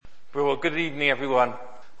Well, good evening, everyone.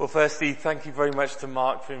 Well, firstly, thank you very much to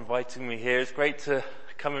Mark for inviting me here. It's great to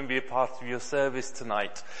come and be a part of your service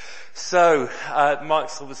tonight. So,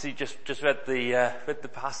 Mark's obviously just read the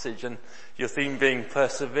passage, and your theme being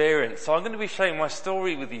perseverance. So I'm going to be sharing my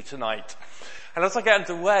story with you tonight. And as I get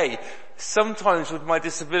underway, sometimes with my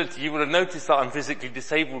disability, you would have noticed that I'm physically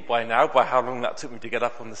disabled by now, by how long that took me to get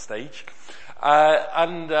up on the stage.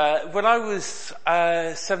 When I was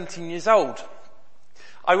 17 years old,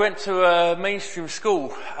 I went to a mainstream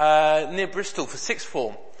school near Bristol for sixth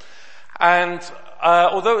form. And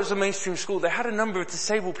although it was a mainstream school, they had a number of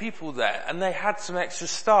disabled people there, and they had some extra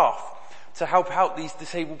staff to help out these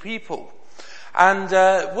disabled people. And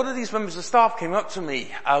one of these members of staff came up to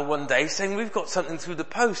me one day saying, "We've got something through the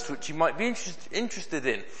post which you might be interested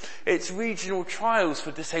in. It's regional trials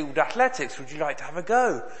for disabled athletics. Would you like to have a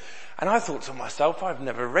go?" And I thought to myself, I've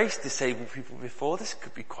never raced disabled people before. This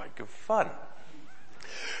could be quite good fun.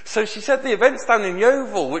 So she said the event's down in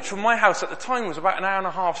Yeovil, which from my house at the time was about an hour and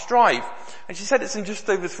a half's drive. And she said it's in just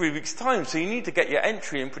over 3 weeks' time, so you need to get your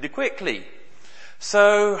entry in pretty quickly.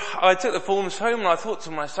 So I took the forms home and I thought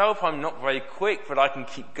to myself, I'm not very quick, but I can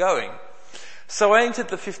keep going. So I entered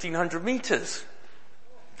the 1500 metres.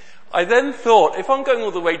 I then thought, if I'm going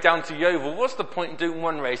all the way down to Yeovil, what's the point in doing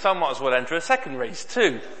one race? I might as well enter a second race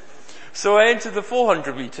too. So I entered the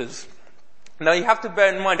 400 metres. Now you have to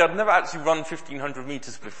bear in mind, I'd never actually run 1500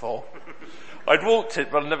 metres before. I'd walked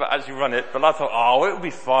it, but I'd never actually run it. But I thought, it'll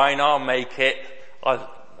be fine, I'll make it. I'll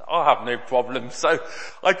have no problem. So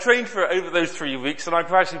I trained for it over those 3 weeks, and I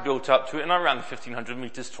gradually built up to it, and I ran the 1500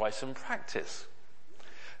 metres twice in practice.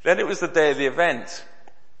 Then it was the day of the event,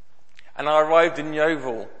 and I arrived in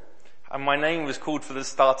Yeovil, and my name was called for the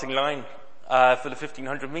starting line for the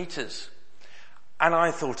 1500 metres. And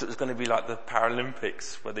I thought it was going to be like the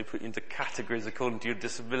Paralympics, where they put you into categories according to your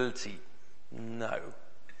disability. No.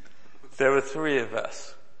 There were 3 of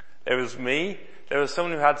us. There was me, there was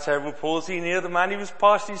someone who had cerebral palsy, and the other man who was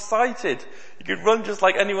partially sighted. He could run just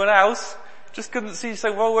like anyone else, just couldn't see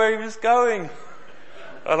so well where he was going.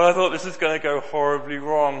 And I thought, this is going to go horribly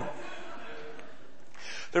wrong.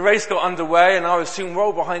 The race got underway, and I was soon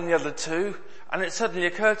well behind the other 2, and it suddenly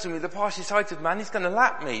occurred to me, the partially sighted man, he's going to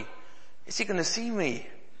lap me. Is he going to see me?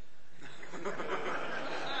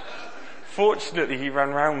 Fortunately, he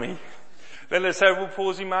ran round me. Then the cerebral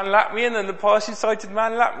palsy man lapped me, and then the partially sighted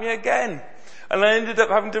man lapped me again. And I ended up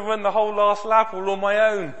having to run the whole last lap all on my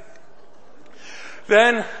own.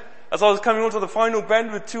 Then, as I was coming onto the final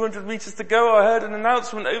bend with 200 metres to go, I heard an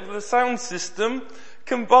announcement over the sound system,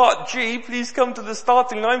 "Can Bart G please come to the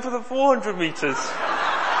starting line for the 400 metres?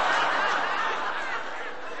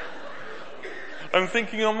 I'm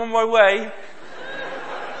thinking I'm on my way.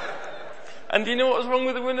 And do you know what was wrong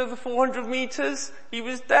with the winner of the 400 metres? He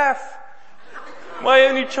was deaf. My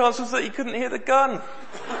only chance was that he couldn't hear the gun.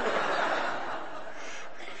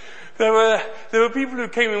 There were people who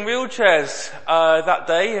came in wheelchairs that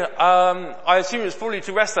day. I assume it was probably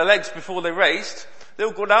to rest their legs before they raced. They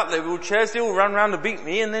all got out of their wheelchairs, they all ran round to beat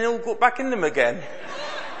me, and then they all got back in them again.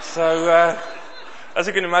 So, as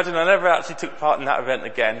you can imagine, I never actually took part in that event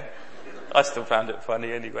again. I still found it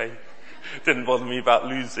funny anyway. Didn't bother me about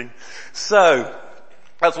losing. So,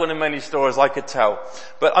 that's one of many stories I could tell.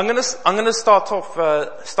 But I'm gonna start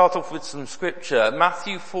off with some scripture.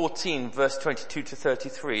 Matthew 14 verse 22 to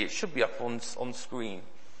 33. It should be up on screen.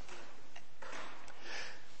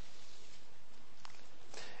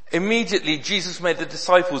 Immediately Jesus made the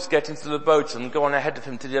disciples get into the boat and go on ahead of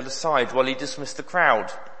him to the other side while he dismissed the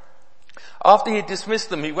crowd. After he had dismissed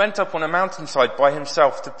them, he went up on a mountainside by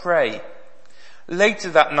himself to pray. Later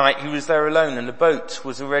that night he was there alone, and the boat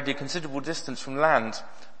was already a considerable distance from land,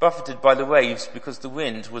 buffeted by the waves because the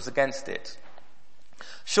wind was against it.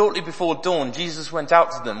 Shortly before dawn, Jesus went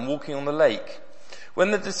out to them, walking on the lake.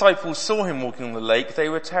 When the disciples saw him walking on the lake, they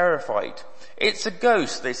were terrified. "It's a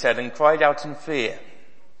ghost," they said, and cried out in fear.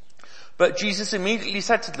 But Jesus immediately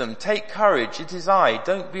said to them, "Take courage, it is I,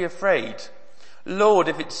 don't be afraid." "Lord,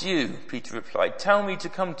 if it's you," Peter replied, "tell me to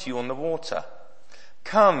come to you on the water."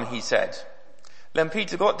 "Come," he said. Then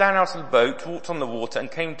Peter got down out of the boat, walked on the water,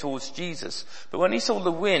 and came towards Jesus. But when he saw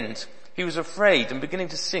the wind, he was afraid, and beginning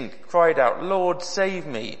to sink, cried out, "Lord, save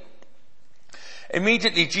me."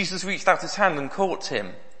 Immediately Jesus reached out his hand and caught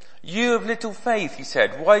him. "You of little faith," he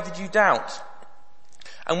said, "why did you doubt?"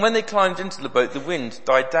 And when they climbed into the boat, the wind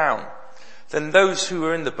died down. Then those who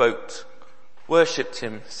were in the boat worshipped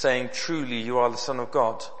him, saying, "Truly you are the Son of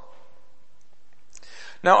God."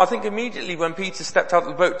 Now, I think immediately when Peter stepped out of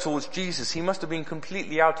the boat towards Jesus, he must have been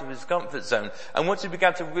completely out of his comfort zone. And once he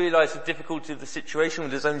began to realize the difficulty of the situation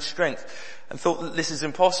with his own strength and thought that this is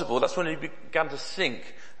impossible, that's when he began to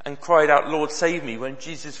sink and cried out, "Lord, save me," when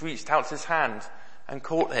Jesus reached out his hand and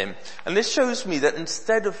caught him. And this shows me that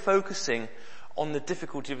instead of focusing on the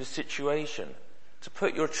difficulty of a situation, to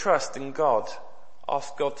put your trust in God,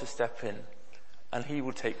 ask God to step in, and he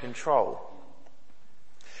will take control.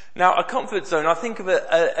 Now, a comfort zone, I think of it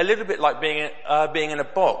a little bit like being in a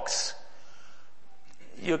box.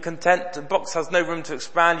 You're content, the box has no room to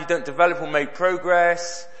expand, you don't develop or make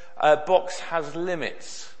progress, a box has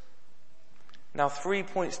limits. Now, 3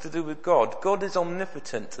 points to do with God. God is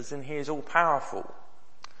omnipotent, as in he is all powerful.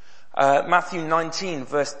 Matthew 19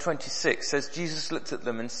 verse 26 says, Jesus looked at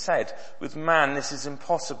them and said, "With man this is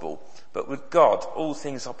impossible, but with God all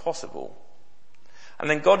things are possible." And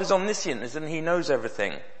then God is omniscient, as in he knows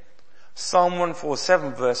everything. Psalm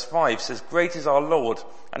 147 verse 5 says, "Great is our Lord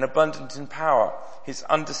and abundant in power. His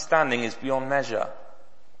understanding is beyond measure."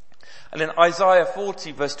 And then Isaiah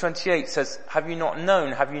 40 verse 28 says, "Have you not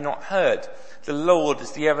known, have you not heard? The Lord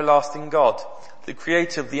is the everlasting God, the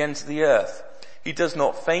creator of the ends of the earth. He does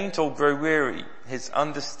not faint or grow weary. His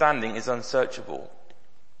understanding is unsearchable."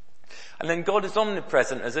 And then God is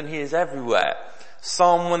omnipresent, as in he is everywhere.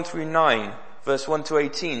 Psalm 139 verse 1 to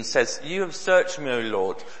 18 says, "You have searched me, O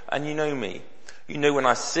Lord, and you know me. You know when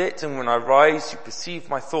I sit and when I rise, you perceive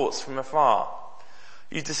my thoughts from afar.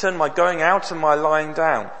 You discern my going out and my lying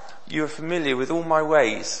down. You are familiar with all my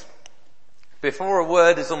ways. Before a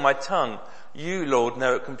word is on my tongue, you, Lord,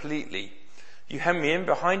 know it completely. You hem me in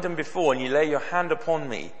behind and before, and you lay your hand upon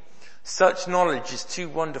me. Such knowledge is too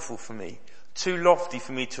wonderful for me, too lofty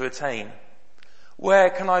for me to attain. Where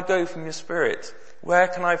can I go from your spirit? Where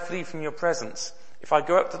can I flee from your presence? If I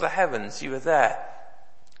go up to the heavens, you are there.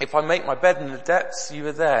 If I make my bed in the depths, you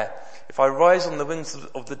are there. If I rise on the wings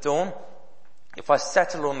of the dawn, if I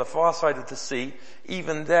settle on the far side of the sea,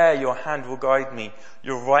 even there your hand will guide me.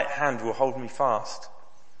 Your right hand will hold me fast.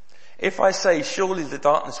 If I say, surely the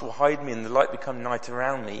darkness will hide me and the light become night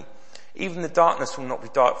around me, even the darkness will not be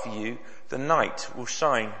dark for you. The night will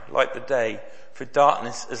shine like the day, for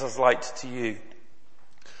darkness is as light to you.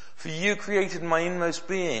 For you created my inmost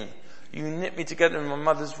being. You knit me together in my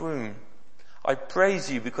mother's womb. I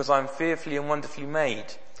praise you because I am fearfully and wonderfully made.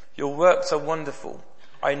 Your works are wonderful.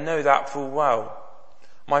 I know that full well.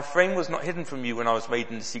 My frame was not hidden from you when I was made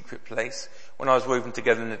in the secret place, when I was woven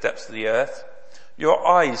together in the depths of the earth. Your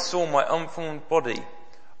eyes saw my unformed body.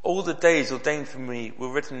 All the days ordained for me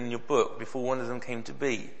were written in your book before one of them came to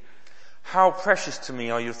be. How precious to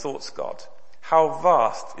me are your thoughts, God. How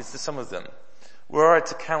vast is the sum of them. Were I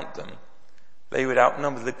to count them, they would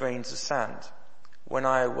outnumber the grains of sand. When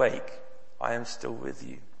I awake, I am still with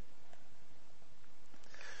you.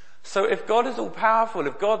 So if God is all powerful,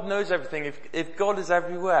 if God knows everything, if God is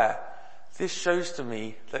everywhere, this shows to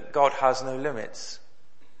me that God has no limits.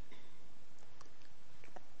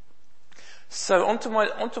 So onto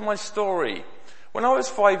my story. When I was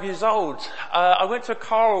 5 years old, I went to a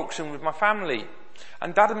car auction with my family,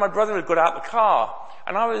 and Dad and my brother had got out the car,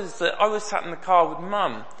 and I was sat in the car with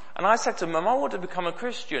Mum, and I said to Mum, I want to become a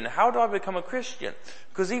Christian. How do I become a Christian?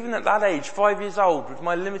 Because even at that age, 5 years old, with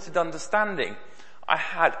my limited understanding, I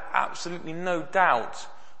had absolutely no doubt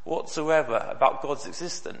whatsoever about God's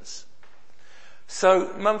existence.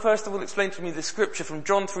 So Mum first of all explained to me the scripture from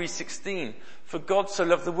John 3:16. For God so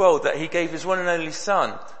loved the world that he gave his one and only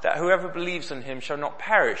Son, that whoever believes in him shall not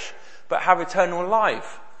perish, but have eternal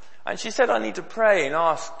life. And she said I need to pray and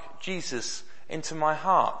ask Jesus into my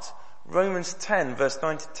heart. Romans 10 verse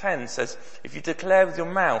 9 to 10 says, if you declare with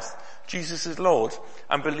your mouth Jesus is Lord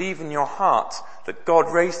and believe in your heart that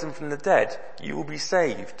God raised him from the dead, you will be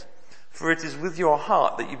saved. For it is with your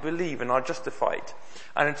heart that you believe and are justified,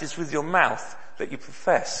 and it is with your mouth that you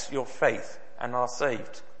profess your faith and are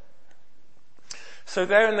saved. So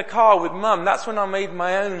there in the car with Mum, that's when I made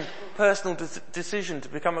my own personal decision to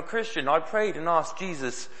become a Christian. I prayed and asked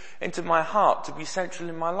Jesus into my heart to be central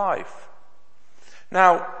in my life.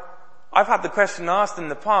 Now, I've had the question asked in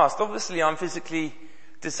the past. Obviously, I'm physically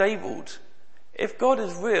disabled. If God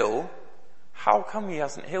is real, how come he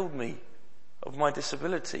hasn't healed me of my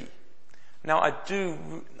disability? Now, I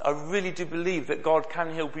really do believe that God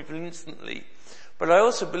can heal people instantly. But I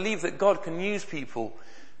also believe that God can use people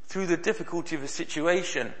through the difficulty of a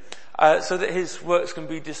situation, so that his works can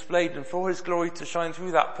be displayed and for his glory to shine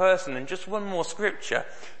through that person. And just one more scripture,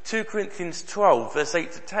 2 Corinthians 12 verse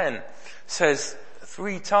 8 to 10 says,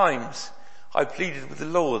 3 times I pleaded with the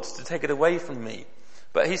Lord to take it away from me.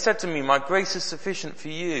 But he said to me, my grace is sufficient for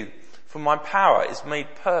you, for my power is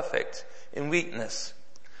made perfect in weakness.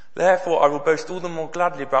 Therefore I will boast all the more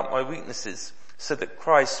gladly about my weaknesses, so that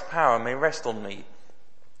Christ's power may rest on me.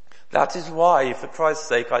 That is why, for Christ's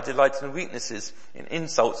sake, I delight in weaknesses, in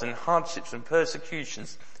insults, in hardships, in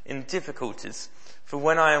persecutions, in difficulties. For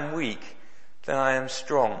when I am weak, then I am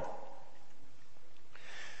strong.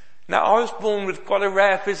 Now, I was born with quite a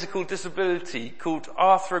rare physical disability called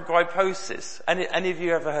arthrogryposis. Any of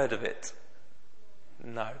you ever heard of it?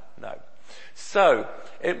 No. So,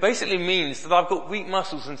 it basically means that I've got weak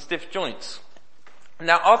muscles and stiff joints.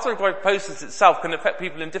 Now, arthrogryposis itself can affect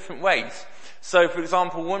people in different ways. So, for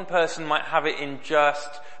example, one person might have it in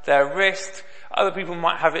just their wrist, other people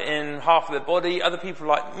might have it in half of their body, other people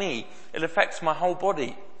like me, it affects my whole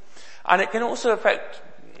body. And it can also affect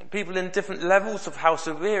people in different levels of how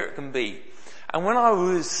severe it can be. And when I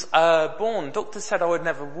was born, doctors said I would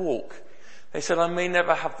never walk. They said I may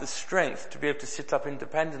never have the strength to be able to sit up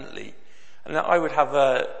independently, and that I would have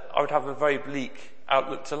a very bleak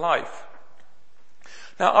outlook to life.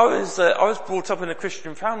 Now, I was brought up in a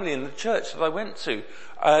Christian family in the church that I went to.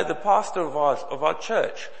 The pastor of our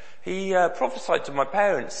church, he prophesied to my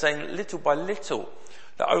parents, saying little by little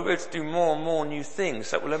that I would be able to do more and more new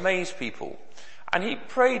things that will amaze people. And he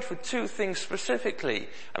prayed for two things specifically.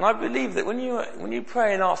 And I believe that when you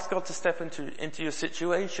pray and ask God to step into your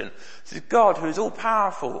situation, this is God who is all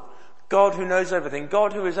powerful, God who knows everything,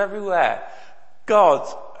 God who is everywhere, God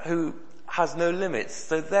who has no limits,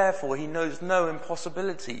 so therefore he knows no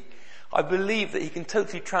impossibility. I believe that he can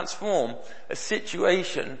totally transform a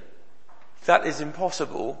situation that is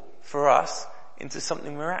impossible for us into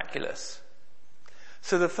something miraculous.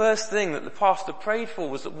 So the first thing that the pastor prayed for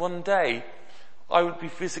was that one day I would be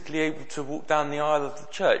physically able to walk down the aisle of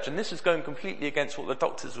the church. And this was going completely against what the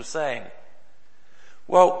doctors were saying.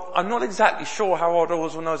 Well, I'm not exactly sure how old I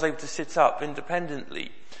was when I was able to sit up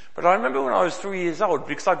independently. But I remember when I was 3 years old,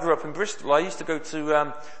 because I grew up in Bristol, I used to go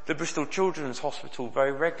to the Bristol Children's Hospital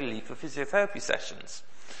very regularly for physiotherapy sessions.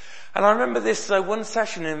 And I remember this one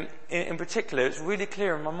session in particular, it's really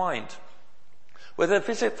clear in my mind, where the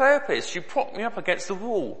physiotherapist, she propped me up against the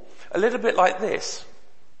wall, a little bit like this.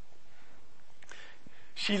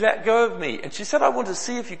 She let go of me and she said, I want to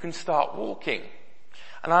see if you can start walking.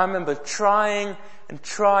 And I remember trying and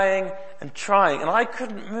I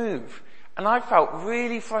couldn't move. And I felt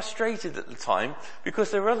really frustrated at the time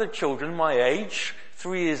because there were other children my age,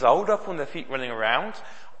 3 years old, up on their feet running around.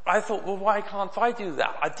 I thought, well, why can't I do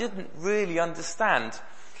that? I didn't really understand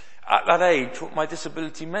at that age what my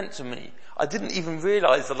disability meant to me. I didn't even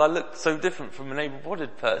realize that I looked so different from an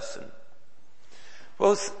able-bodied person.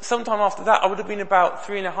 Well, sometime after that, I would have been about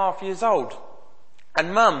 3.5 years old.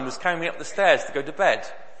 And Mum was carrying me up the stairs to go to bed.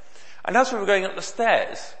 And as we were going up the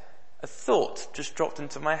stairs, a thought just dropped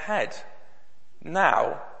into my head.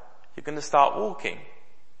 Now, you're going to start walking.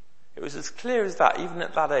 It was as clear as that, even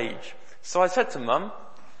at that age. So I said to Mum,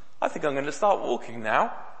 I think I'm going to start walking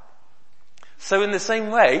now. So in the same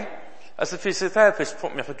way, as the physiotherapist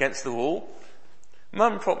propped me up against the wall,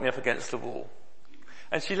 Mum propped me up against the wall.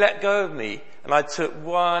 And she let go of me, and I took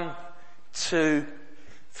 1, 2,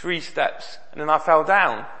 3 steps, and then I fell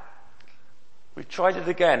down. We tried it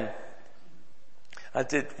again. I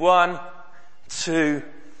did 1, 2,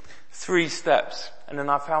 3 steps, and then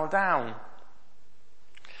I fell down.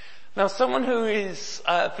 Now, someone who is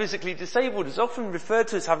physically disabled is often referred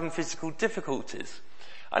to as having physical difficulties.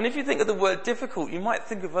 And if you think of the word difficult, you might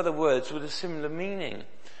think of other words with a similar meaning.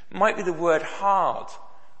 It might be the word hard,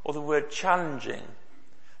 or the word challenging.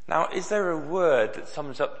 Now, is there a word that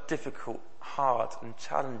sums up difficult, hard, and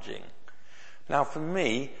challenging? Now, for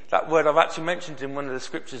me, that word I've actually mentioned in one of the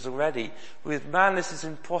scriptures already. With man this is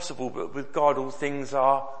impossible, but with God all things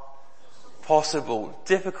are possible.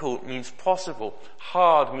 Difficult means possible.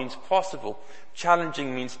 Hard means possible.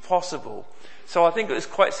 Challenging means possible. So I think it was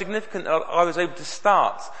quite significant that I was able to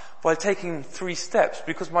start by taking 3 steps,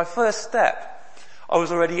 because my first step, I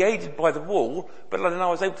was already aided by the wall, but then I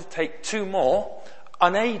was able to take 2 more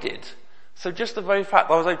unaided. So just the very fact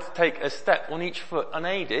that I was able to take a step on each foot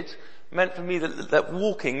unaided meant for me that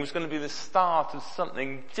walking was going to be the start of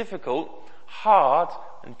something difficult, hard,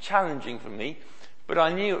 and challenging for me, but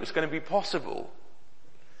I knew it was going to be possible.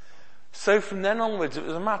 So from then onwards, it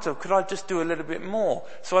was a matter of, could I just do a little bit more?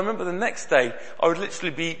 So I remember the next day, I would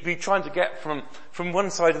literally be trying to get from one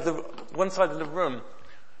side of the room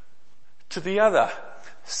to the other.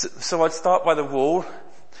 So I'd start by the wall,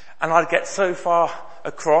 and I'd get so far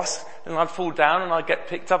across, and I'd fall down, and I'd get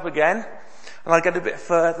picked up again, and I'd get a bit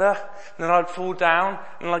further, and then I'd fall down,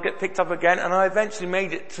 and I'd get picked up again, and I eventually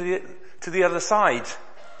made it to the other side.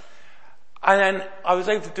 And then I was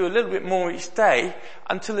able to do a little bit more each day,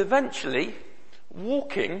 until eventually,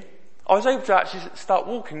 walking, I was able to actually start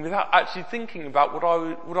walking without actually thinking about what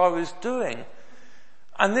I was doing.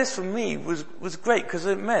 And this for me was great, because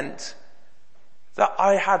it meant that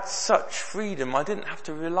I had such freedom. I didn't have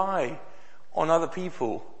to rely on other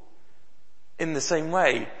people in the same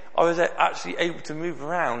way, I was actually able to move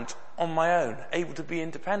around on my own, able to be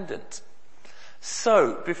independent.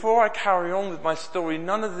 So, before I carry on with my story,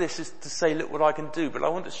 none of this is to say, look what I can do, but I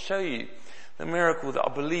want to show you the miracle that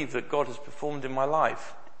I believe that God has performed in my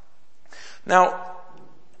life. Now,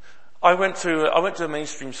 I went to a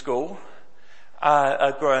mainstream school,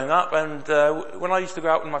 growing up, and when I used to go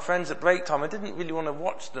out with my friends at break time, I didn't really want to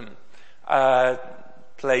watch them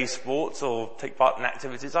play sports or take part in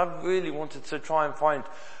activities. I really wanted to try and find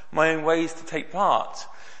my own ways to take part.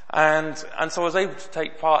 And so I was able to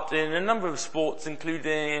take part in a number of sports,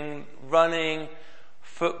 including running,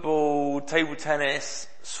 football, table tennis,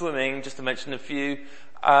 swimming, just to mention a few,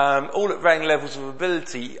 all at varying levels of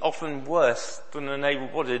ability, often worse than an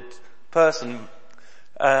able-bodied person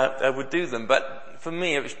would do them. But for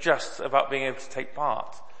me, it was just about being able to take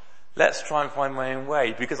part. Let's try and find my own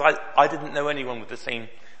way, because I didn't know anyone with the same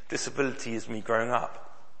disability as me growing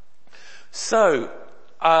up. So,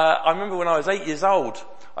 I remember when I was 8 years old,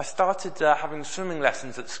 I started having swimming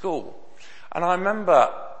lessons at school. And I remember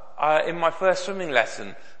in my first swimming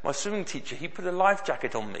lesson, my swimming teacher, he put a life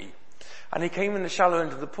jacket on me. And he came in the shallow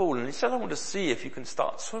end of the pool and he said, I want to see if you can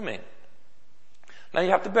start swimming. Now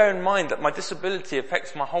you have to bear in mind that my disability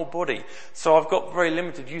affects my whole body. So I've got very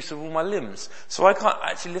limited use of all my limbs. So I can't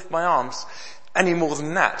actually lift my arms any more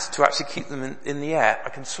than that to actually keep them in the air. I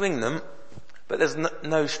can swing them, but there's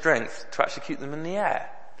no strength to actually keep them in the air.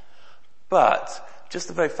 But just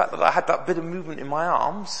the very fact that I had that bit of movement in my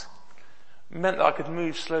arms meant that I could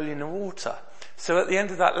move slowly in the water. So at the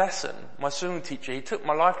end of that lesson, my swimming teacher, he took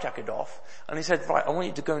my life jacket off and he said, right, I want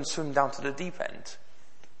you to go and swim down to the deep end.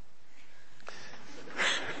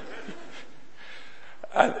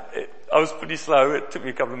 And I was pretty slow. It took me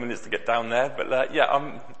a couple of minutes to get down there, but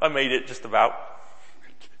I made it just above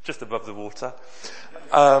the water.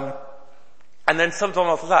 And then sometime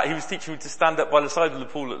after that, he was teaching me to stand up by the side of the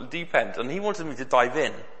pool at the deep end, and he wanted me to dive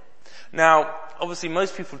in. Now, obviously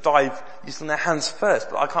most people dive using their hands first,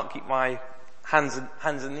 but I can't keep my hands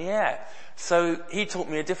in the air. So he taught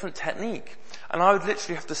me a different technique. And I would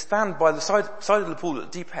literally have to stand by the side of the pool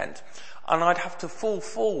at the deep end, and I'd have to fall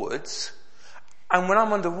forwards, and when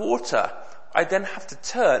I'm underwater, I then have to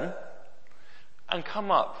turn and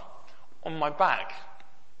come up on my back.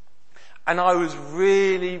 And I was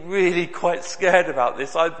really, really quite scared about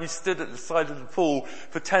this. I'd be stood at the side of the pool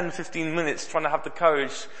for 10, 15 minutes trying to have the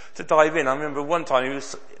courage to dive in. I remember one time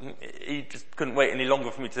he just couldn't wait any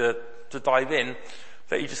longer for me to dive in,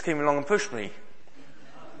 that he just came along and pushed me.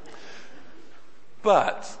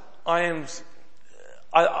 But I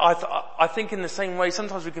think in the same way,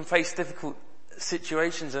 sometimes we can face difficult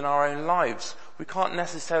situations in our own lives. We can't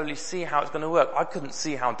necessarily see how it's going to work. I couldn't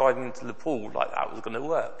see how diving into the pool like that was going to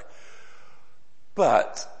work.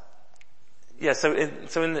 But, yeah, so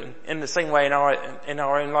in the same way in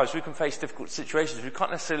our own lives, we can face difficult situations. We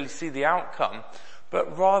can't necessarily see the outcome,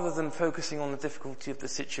 but rather than focusing on the difficulty of the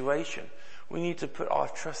situation, we need to put our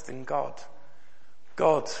trust in God.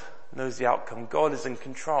 God knows the outcome. God is in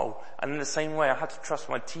control. And in the same way, I had to trust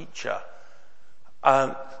my teacher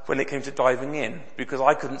when it came to diving in, because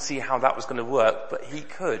I couldn't see how that was going to work, but he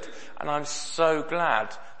could. And I'm so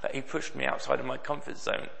glad that he pushed me outside of my comfort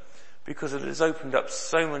zone, because it has opened up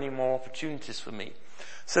so many more opportunities for me.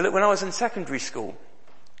 So that when I was in secondary school,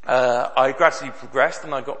 I gradually progressed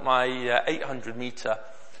and I got my 800 meter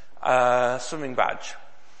swimming badge.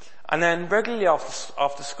 And then regularly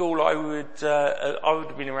after school, I would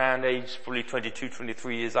have been around age probably 22,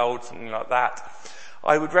 23 years old, something like that.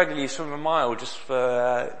 I would regularly swim a mile just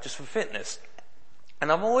for fitness.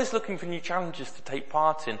 And I'm always looking for new challenges to take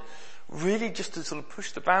part in, really just to sort of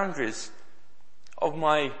push the boundaries of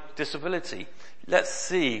my disability. Let's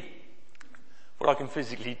see what I can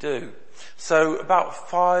physically do. So about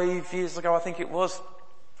 5 years ago, I think it was,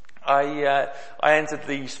 I entered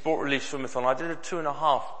the Sport Relief Swimathon. I did a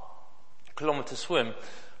 2.5 kilometer swim.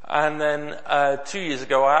 And then 2 years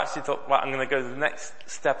ago, I actually thought, well, I'm going to go the next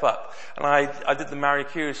step up. And I did the Marie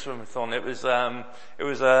Curie Swimathon. It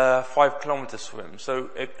was a 5 kilometer swim. So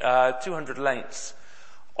 200 lengths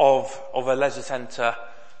of a leisure centre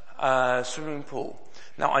swimming pool.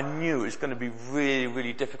 Now I knew it was going to be really,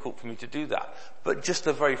 really difficult for me to do that. But just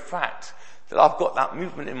the very fact that I've got that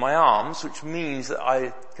movement in my arms, which means that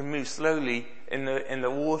I can move slowly in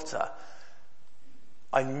the water,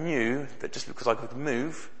 I knew that just because I could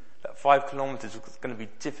move, that 5 kilometers was going to be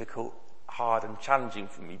difficult, hard and challenging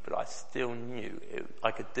for me, but I still knew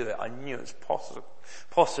I could do it. I knew it was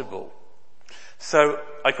possible. So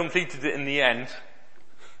I completed it in the end.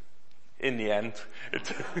 It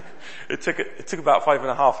took about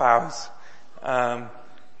 5.5 hours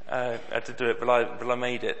to do it, but I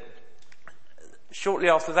made it. shortly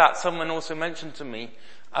after that, someone also mentioned to me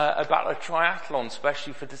about a triathlon,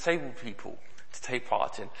 especially for disabled people, to take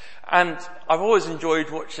part in. And I've always enjoyed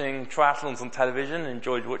watching triathlons on television,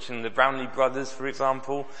 enjoyed watching the Brownlee brothers, for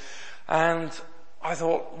example. And I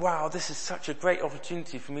thought, wow, this is such a great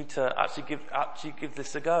opportunity for me to actually give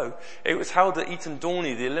this a go. It was held at Eton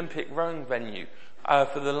Dorney, the Olympic rowing venue,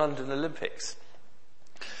 for the London Olympics.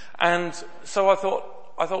 And so I thought,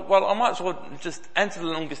 well, I might as well just enter the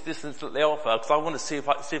longest distance that they offer, because I want to see if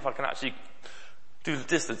I can actually do the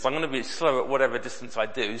distance. I'm going to be slow at whatever distance I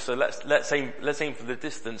do, so let's aim for the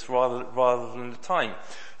distance rather than the time.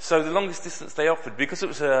 So the longest distance they offered, because it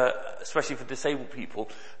was especially for disabled people,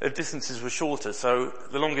 the distances were shorter. So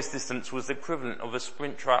the longest distance was the equivalent of a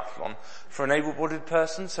sprint triathlon for an able-bodied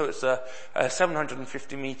person. So it's a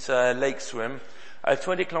 750 meter lake swim, a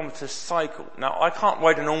 20 kilometer cycle. Now I can't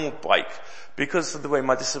ride a normal bike because of the way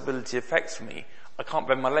my disability affects me. I can't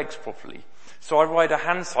bend my legs properly. So I ride a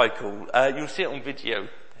hand cycle. You'll see it on video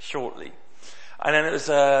shortly. And then it was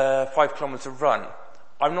a 5 kilometer run.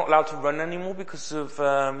 I'm not allowed to run anymore because I've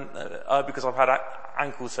had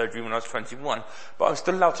ankle surgery when I was 21. But I'm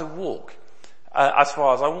still allowed to walk, as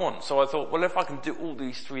far as I want. So I thought, well, if I can do all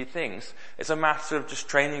these three things, it's a matter of just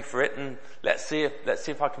training for it, and let's see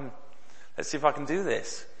if I can do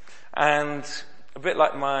this. And a bit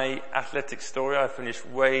like my athletic story, I finished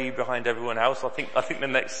way behind everyone else. I think the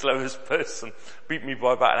next slowest person beat me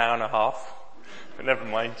by about an hour and a half. But never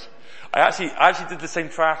mind. I actually did the same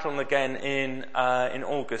triathlon again in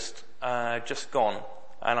August, just gone,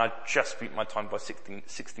 and I just beat my time by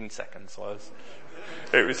 16 seconds. So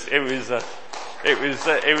it was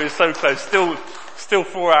so close. Still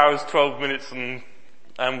 4 hours, 12 minutes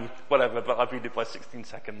and whatever, but I beat it by 16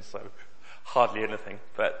 seconds, so hardly anything.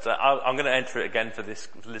 But I'm going to enter it again for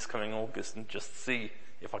this coming August and just see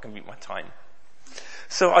if I can beat my time.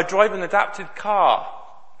 So I drive an adapted car.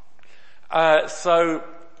 So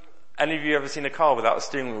any of you ever seen a car without a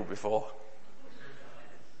steering wheel before?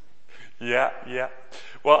 Yeah.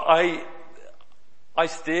 Well, I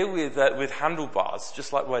steer with handlebars,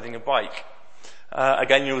 just like riding a bike.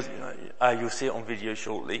 Again, you'll see it on video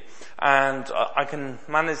shortly. And I can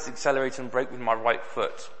manage the accelerator and brake with my right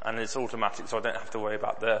foot, and it's automatic, so I don't have to worry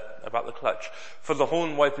about the clutch. For the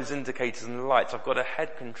horn, wipers, indicators, and the lights, I've got a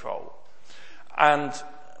head control. And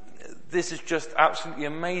this is just absolutely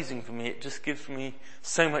amazing for me. It just gives me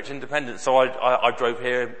so much independence. So I drove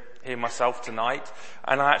here myself tonight,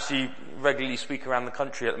 and I actually regularly speak around the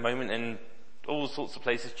country at the moment in all sorts of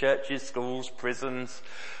places: churches, schools, prisons,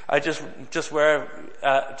 just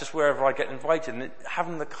wherever I get invited. And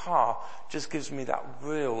having the car just gives me that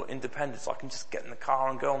real independence. I can just get in the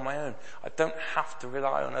car and go on my own. I don't have to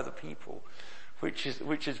rely on other people, which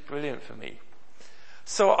is brilliant for me.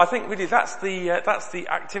 So I think really that's the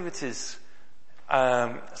activities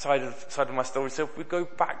side of my story. So if we go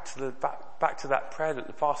back to that prayer that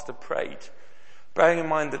the pastor prayed, bearing in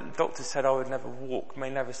mind that the doctor said I would never walk, may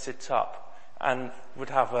never sit up, and would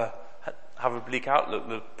have a bleak outlook,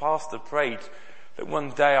 the pastor prayed that one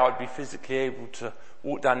day I would be physically able to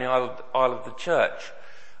walk down the aisle of the church.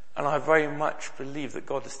 And I very much believe that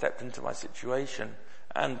God has stepped into my situation,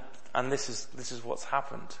 and this is what's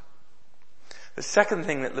happened. The second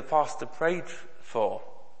thing that the pastor prayed for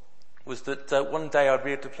was that one day I'd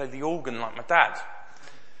be able to play the organ like my dad.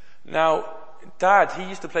 Now, Dad, he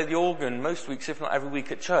used to play the organ most weeks, if not every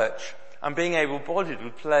week, at church. And being able-bodied,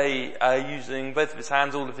 would play using both of his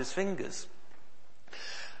hands, all of his fingers.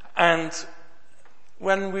 And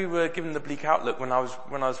when we were given the bleak outlook when I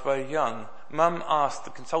was very young, Mum asked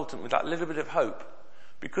the consultant with that little bit of hope,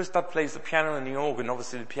 because Dad plays the piano and the organ,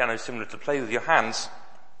 obviously the piano is similar to play with your hands,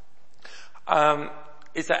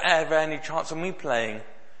 is there ever any chance of me playing?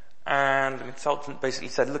 And the consultant basically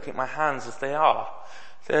said, looking at my hands as they are,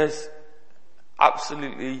 there's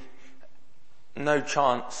absolutely no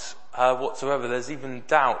chance whatsoever. There's even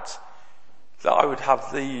doubt that I would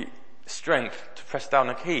have the strength to press down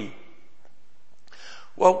a key.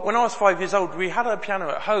 Well, when I was 5 years old, we had a piano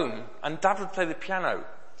at home, and Dad would play the piano.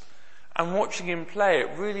 And watching him play, it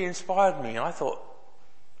really inspired me. I thought,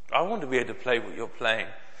 I want to be able to play what you're playing.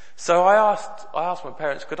 So I asked my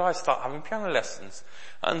parents, could I start having piano lessons?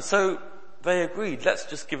 And so they agreed, let's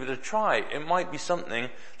just give it a try. It might be something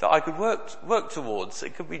that I could work towards.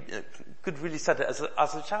 It could really set it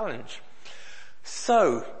as a challenge.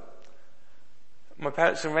 So my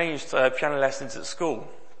parents arranged piano lessons at school.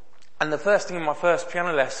 And the first thing in my first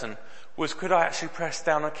piano lesson was, could I actually press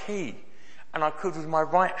down a key? And I could with my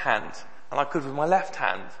right hand, and I could with my left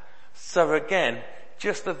hand. So again,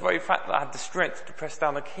 just the very fact that I had the strength to press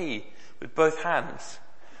down a key with both hands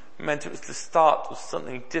meant it was the start of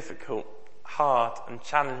something difficult hard and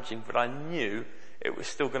challenging, but I knew it was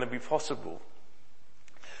still going to be possible.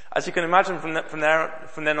 As you can imagine, from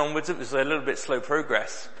then onwards, it was a little bit slow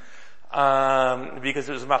progress, because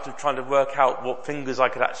it was a matter of trying to work out what fingers I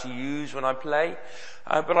could actually use when I play.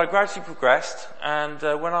 But I gradually progressed, and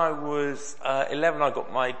when I was 11, I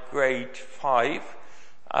got my grade 5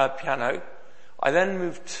 piano. I then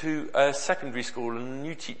moved to secondary school, and a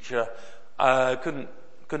new teacher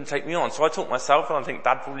couldn't take me on, so I taught myself, and I think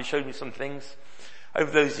Dad probably showed me some things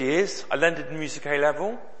over those years. I then did Music A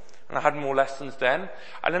level, and I had more lessons then.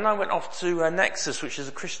 And then I went off to Nexus, which is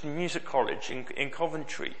a Christian music college in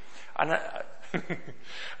Coventry. And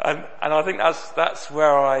I think that's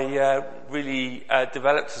where I really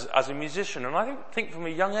developed as a musician. And I think from a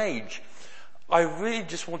young age, I really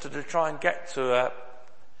just wanted to try and get to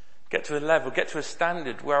a level, get to a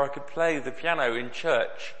standard where I could play the piano in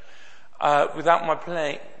church without my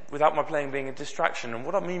playing being a distraction. And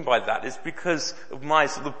what I mean by that is because of my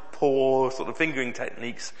sort of poor sort of fingering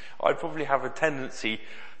techniques, I probably have a tendency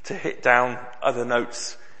to hit down other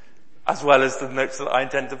notes as well as the notes that I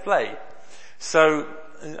intend to play. So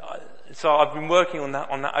I've been working on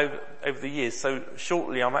that over the years. So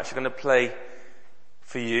shortly I'm actually going to play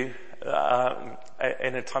for you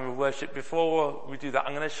in a time of worship. Before we do that,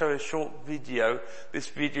 I'm going to show a short video. This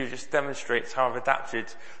video just demonstrates how I've adapted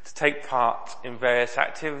to take part in various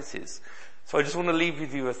activities. So I just want to leave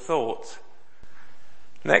with you a thought.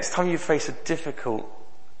 Next time you face a difficult,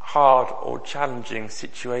 hard or challenging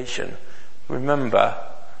situation, remember,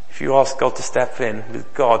 if you ask God to step in,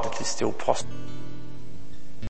 with God it is still possible.